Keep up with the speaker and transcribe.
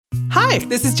Hi,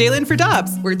 this is Jalen for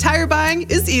Dobbs, where tire buying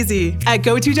is easy. At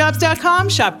GoToDobbs.com,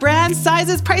 shop brands,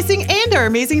 sizes, pricing, and our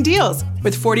amazing deals.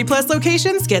 With 40-plus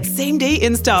locations, get same-day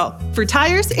install. For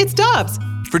tires, it's Dobbs.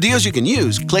 For deals you can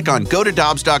use, click on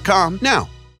GoToDobbs.com now.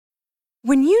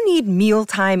 When you need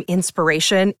mealtime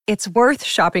inspiration, it's worth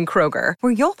shopping Kroger,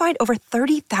 where you'll find over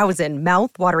 30,000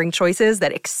 mouth-watering choices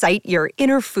that excite your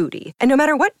inner foodie. And no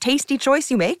matter what tasty choice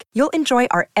you make, you'll enjoy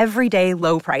our everyday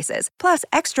low prices, plus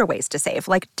extra ways to save,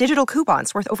 like digital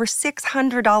coupons worth over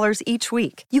 $600 each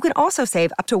week. You can also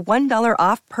save up to $1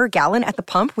 off per gallon at the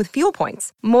pump with fuel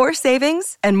points. More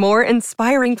savings and more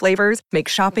inspiring flavors make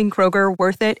shopping Kroger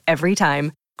worth it every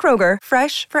time. Kroger,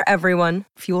 fresh for everyone.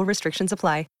 Fuel restrictions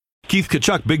apply. Keith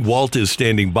Tkachuk, Big Walt is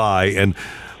standing by, and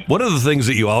one of the things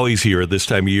that you always hear at this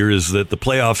time of year is that the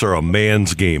playoffs are a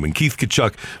man's game, and Keith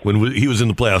Tkachuk, when he was in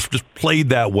the playoffs, just played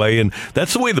that way, and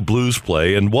that's the way the Blues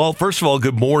play. And Walt, first of all,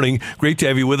 good morning. Great to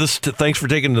have you with us. Thanks for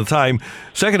taking the time.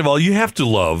 Second of all, you have to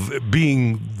love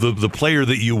being the player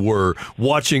that you were,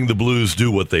 watching the Blues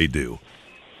do what they do.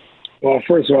 Well,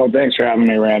 first of all, thanks for having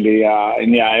me, Randy.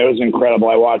 And yeah, it was incredible.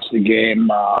 I watched the game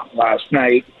last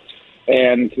night.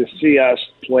 And to see us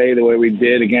play the way we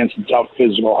did against a tough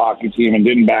physical hockey team and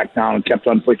didn't back down and kept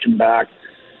on pushing back,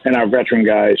 and our veteran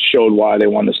guys showed why they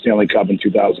won the Stanley Cup in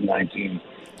 2019.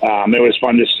 It was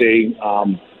fun to see.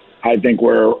 I think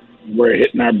we're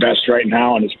hitting our best right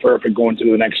now, and it's perfect going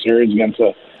to the next series against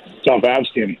a tough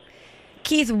Avs team.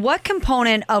 Keith, what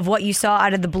component of what you saw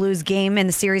out of the Blues game in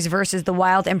the series versus the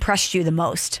Wild impressed you the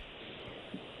most?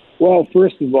 Well,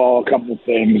 first of all, a couple of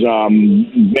things.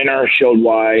 Vinner showed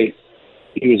why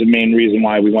he was the main reason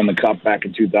why we won the Cup back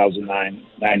in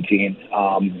 2019.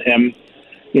 Him,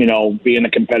 being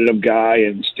a competitive guy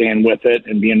and staying with it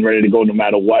and being ready to go no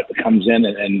matter what comes in,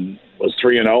 and was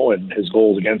 3-0, and his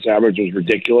goals against average was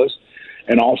ridiculous.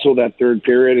 And also that third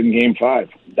period in Game 5.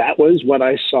 That was what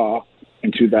I saw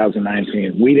in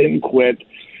 2019. We didn't quit.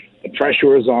 The pressure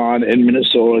was on in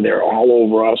Minnesota. They're all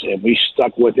over us, and we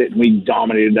stuck with it, and we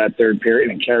dominated that third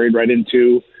period and carried right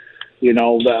into and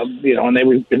they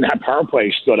were in that power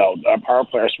play stood out. Our power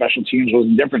play, our special teams was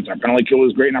the difference. Our penalty kill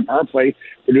was great, and our power play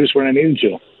produced when it needed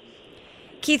to.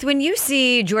 Keith, when you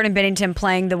see Jordan Binnington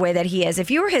playing the way that he is, if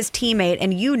you were his teammate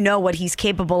and you know what he's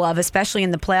capable of, especially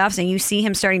in the playoffs, and you see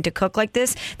him starting to cook like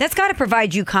this, that's got to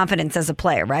provide you confidence as a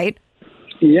player, right?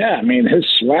 Yeah, I mean, his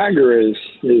swagger is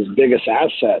his biggest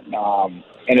asset.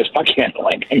 And his puck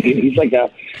handling. I mean, he's like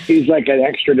an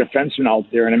extra defenseman out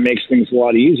there, and it makes things a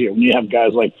lot easier when you have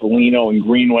guys like Foligno and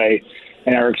Greenway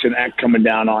and Eriksson Ek coming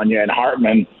down on you, and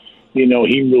Hartman. He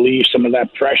relieves some of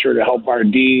that pressure to help our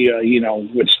D,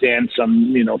 withstand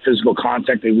some physical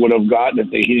contact they would have gotten if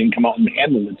he didn't come out and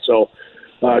handle it. So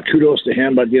kudos to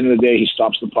him. But at the end of the day, he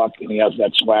stops the puck, and he has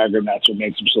that swagger, and that's what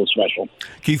makes him so special.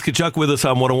 Keith Tkachuk with us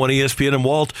on 101 ESPN. And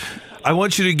Walt, I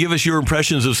want you to give us your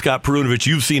impressions of Scott Perunovich.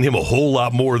 You've seen him a whole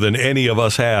lot more than any of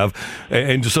us have,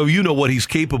 and so you know what he's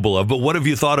capable of. But what have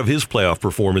you thought of his playoff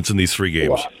performance in these 3 games?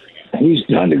 Well, he's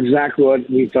done exactly what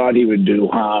we thought he would do.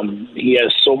 He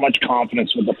has so much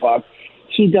confidence with the puck.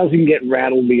 He doesn't get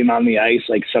rattled being on the ice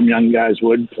like some young guys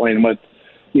would, playing with,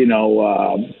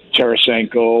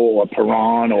 Tarasenko or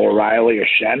Perron or O'Reilly or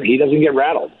Shen. He doesn't get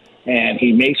rattled, and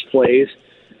he makes plays.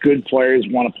 Good players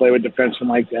want to play with defensemen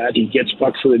like that. He gets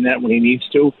pucks to the net when he needs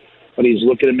to, but he's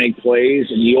looking to make plays,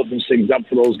 and he opens things up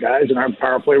for those guys, and our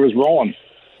power play was rolling.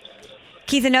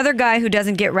 Keith, another guy who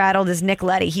doesn't get rattled is Nick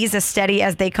Leddy. He's as steady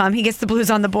as they come. He gets the Blues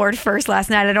on the board first last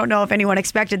night. I don't know if anyone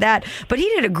expected that, but he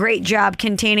did a great job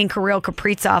containing Kirill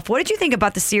Kaprizov. What did you think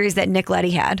about the series that Nick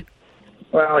Leddy had?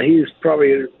 Well, he's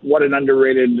probably what an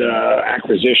underrated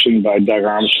acquisition by Doug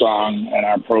Armstrong and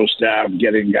our pro staff,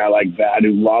 getting a guy like that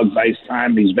who logs ice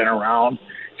time. He's been around,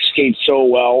 skates so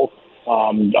well.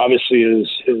 Obviously,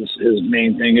 his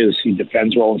main thing is he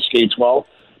defends well and skates well.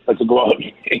 But to go out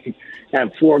and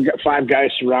have 5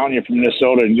 guys surround you from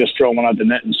Minnesota and just throw one out the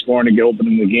net and scoring to get open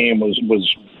in the game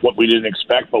was what we didn't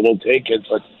expect, but we'll take it.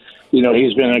 But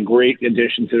he's been a great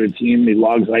addition to the team. He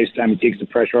logs ice time. He takes the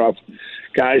pressure off.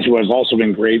 Guys who have also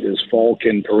been great is Falk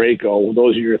and Parayko.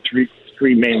 Those are your three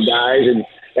main guys, and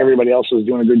everybody else is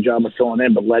doing a good job of filling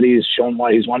in. But Leddy's shown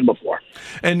why he's won before.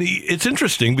 And it's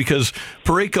interesting because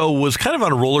Parayko was kind of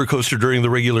on a roller coaster during the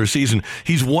regular season.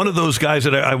 He's one of those guys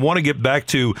that I want to get back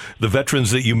to the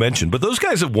veterans that you mentioned. But those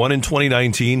guys have won in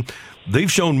 2019.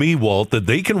 They've shown me, Walt, that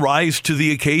they can rise to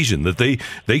the occasion, that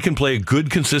they can play a good,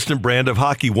 consistent brand of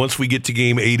hockey once we get to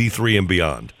game 83 and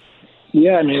beyond.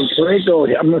 Yeah, I mean, Parayko,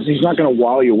 he's not going to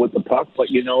wow you with the puck, but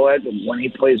you know what? When he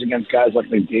plays against guys like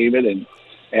McDavid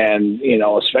and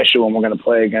especially when we're going to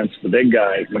play against the big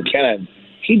guy, McKinnon,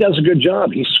 he does a good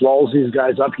job. He swallows these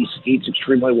guys up. He skates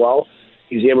extremely well.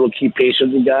 He's able to keep pace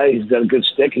with the guy. He's got a good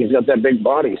stick. He's got that big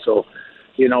body. So,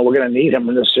 we're going to need him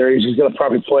in this series. He's going to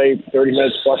probably play 30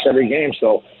 minutes plus every game.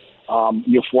 So,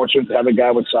 you're fortunate to have a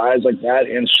guy with size like that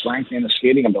and strength and the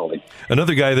skating ability.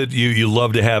 Another guy that you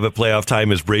love to have at playoff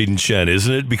time is Brayden Schenn,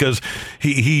 isn't it? Because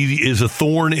he is a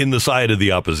thorn in the side of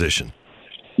the opposition.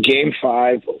 Game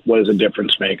 5 was a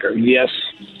difference maker. Yes,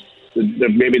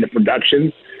 maybe the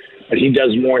production, but he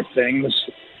does more things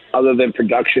other than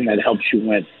production that helps you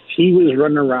win. He was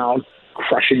running around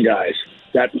crushing guys.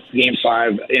 That Game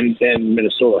 5 in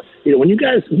Minnesota. When you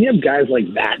have guys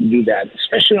like that do that,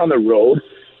 especially on the road,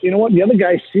 you know what? The other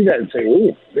guys see that and say,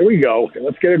 "Ooh, there we go.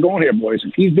 Let's get it going here, boys.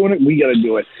 If he's doing it, we got to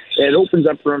do it." And it opens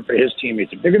up room for his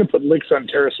teammates. If they're going to put licks on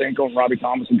Tarasenko and Robbie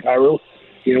Thomas and Kyrou,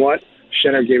 you know what?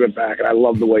 Schenner gave it back, and I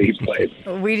love the way he played.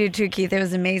 We do too, Keith. It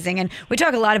was amazing. And we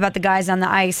talk a lot about the guys on the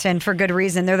ice, and for good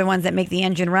reason. They're the ones that make the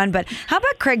engine run. But how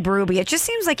about Craig Berube? It just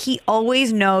seems like he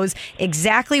always knows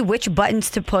exactly which buttons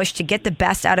to push to get the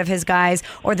best out of his guys,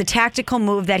 or the tactical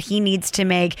move that he needs to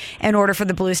make in order for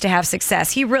the Blues to have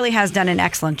success. He really has done an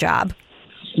excellent job.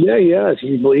 Yeah, he has.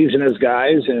 He believes in his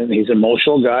guys, and he's an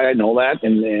emotional guy. I know that.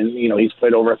 And he's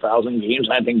played over 1,000 games,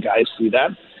 and I think guys see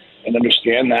that and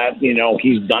understand that,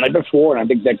 he's done it before, and I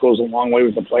think that goes a long way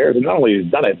with the players. And not only has he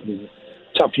done it, but he's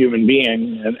a tough human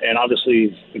being, and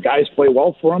obviously the guys play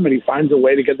well for him, and he finds a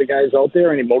way to get the guys out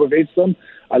there, and he motivates them.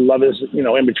 I love his,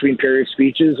 in-between period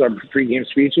speeches or pre-game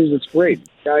speeches. It's great.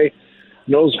 The guy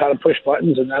knows how to push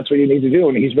buttons, and that's what you need to do,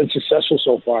 and he's been successful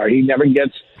so far. He never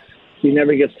gets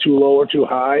too low or too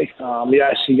high.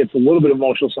 Yes, he gets a little bit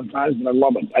emotional sometimes, but I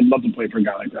love it. I'd love to play for a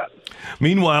guy like that.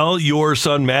 Meanwhile, your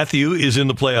son Matthew is in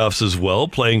the playoffs as well,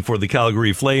 playing for the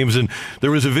Calgary Flames. And there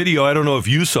was a video, I don't know if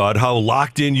you saw it, how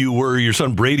locked in you were, your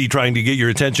son Brady trying to get your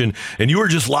attention, and you were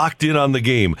just locked in on the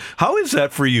game. How is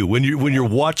that for you when you're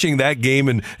watching that game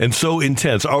and so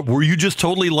intense? Were you just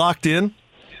totally locked in?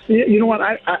 You know what?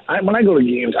 I when I go to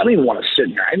games, I don't even want to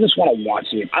sit there. I just want to watch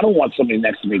the game. I don't want somebody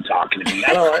next to me talking to me.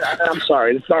 I'm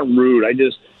sorry. It's not rude.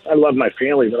 I love my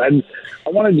family, but I'd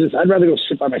rather go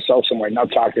sit by myself somewhere and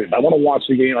not talk to them. I want to watch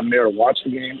the game. I'm there to watch the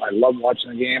game. I love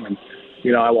watching the game, and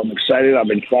I'm excited. I've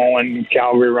been following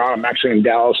Calgary around. I'm actually in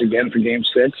Dallas again for Game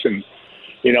 6, and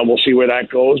we'll see where that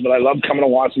goes. But I love coming to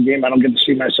watch the game. I don't get to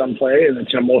see my son play, and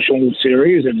it's an emotional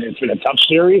series, and it's been a tough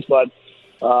series, but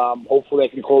hopefully I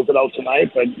can close it out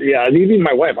tonight. But yeah, even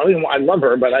my wife, I love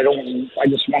her, but I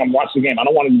just want to watch the game. I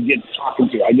don't want to get talking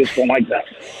to. I just don't like that.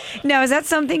 Now, is that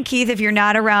something, Keith, if you're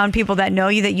not around people that know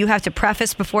you, that you have to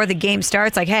preface before the game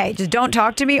starts? Like, hey, just don't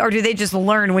talk to me, or do they just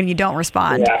learn when you don't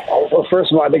respond? Yeah. Well,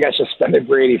 first of all, I think I suspended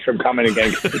Brady from coming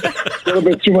again. It's a little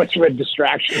bit too much of a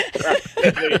distraction for us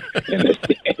in this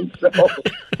game.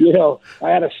 So, I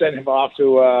had to send him off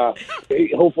to.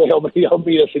 Hopefully, he'll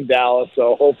meet us in Dallas.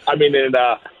 So,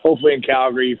 hopefully in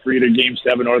Calgary for either Game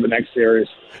 7 or the next series.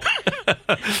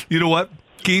 You know what,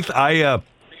 Keith?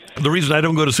 The reason I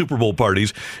don't go to Super Bowl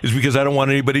parties is because I don't want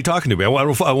anybody talking to me. I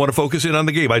want to focus in on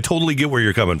the game. I totally get where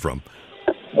you're coming from.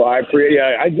 Well, I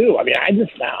do. I mean,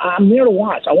 I'm there to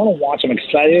watch. I want to watch. I'm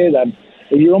excited.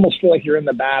 You almost feel like you're in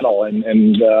the battle,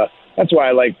 and that's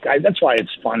why that's why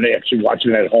it's fun to actually watch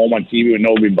it at home on TV with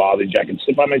nobody bothers you. I can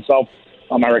sit by myself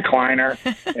on my recliner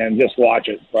and just watch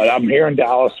it. But I'm here in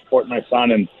Dallas supporting my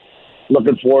son and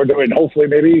looking forward to it. And hopefully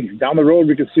maybe down the road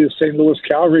we can see the St. Louis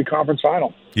Calgary conference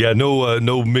final. Yeah,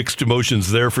 no mixed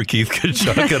emotions there for Keith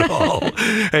Tkachuk at all.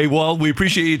 Hey, Walt, we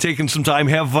appreciate you taking some time.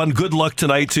 Have fun. Good luck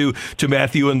tonight to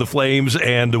Matthew and the Flames,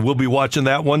 and we'll be watching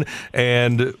that one,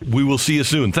 and we will see you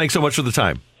soon. Thanks so much for the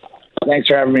time. Thanks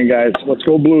for having me, guys. Let's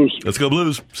go Blues. Let's go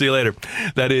Blues. See you later.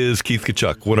 That is Keith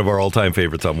Tkachuk, one of our all-time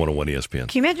favorites on 101 ESPN.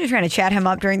 Can you imagine trying to chat him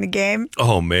up during the game?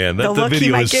 Oh, man. The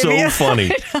video is so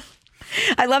funny.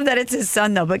 I love that it's his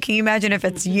son, though, but can you imagine if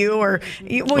it's you or,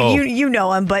 you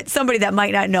know him, but somebody that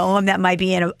might not know him that might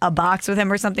be in a box with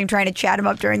him or something trying to chat him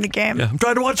up during the game? Yeah, I'm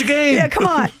trying to watch a game. Yeah, come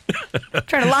on.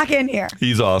 Trying to lock in here.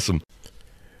 He's awesome.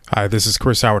 Hi, this is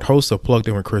Chris Howard, host of Plugged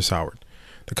In with Chris Howard.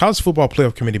 The College Football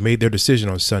Playoff Committee made their decision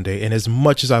on Sunday, and as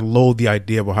much as I loathe the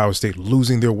idea of Ohio State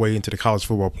losing their way into the College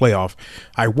Football Playoff,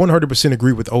 I 100%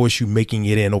 agree with OSU making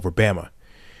it in over Bama.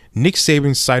 Nick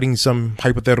Saban citing some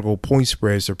hypothetical point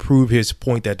spreads to prove his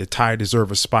point that the Tide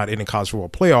deserve a spot in the College Football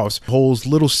Playoffs holds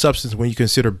little substance when you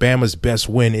consider Bama's best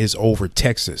win is over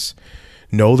Texas.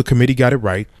 No, the committee got it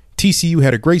right. TCU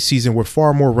had a great season with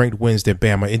far more ranked wins than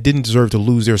Bama and didn't deserve to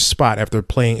lose their spot after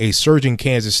playing a surging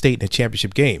Kansas State in a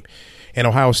championship game. And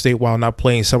Ohio State, while not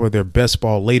playing some of their best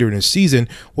ball later in the season,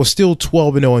 was still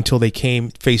 12-0 until they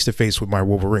came face-to-face with my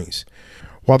Wolverines.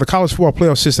 While the college football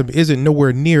playoff system isn't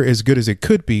nowhere near as good as it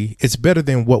could be, it's better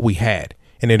than what we had.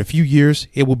 And in a few years,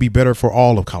 it will be better for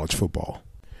all of college football.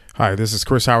 Hi, this is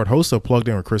Chris Howard, host of Plugged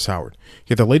In with Chris Howard.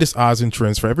 Get the latest odds and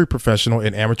trends for every professional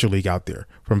and amateur league out there.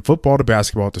 From football to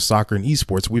basketball to soccer and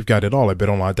esports, we've got it all at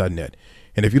betonline.net.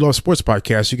 And if you love sports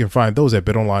podcasts, you can find those at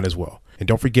BetOnline as well. And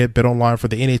don't forget BetOnline for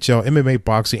the NHL, MMA,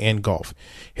 boxing, and golf.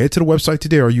 Head to the website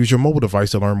today or use your mobile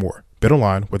device to learn more.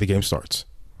 BetOnline, where the game starts.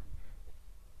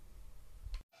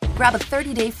 Grab a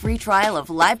 30-day free trial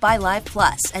of Live by Live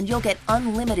Plus, and you'll get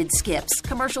unlimited skips,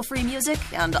 commercial-free music,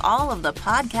 and all of the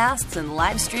podcasts and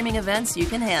live streaming events you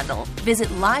can handle. Visit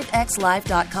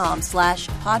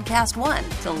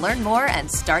livexlive.com/podcast1 to learn more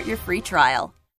and start your free trial.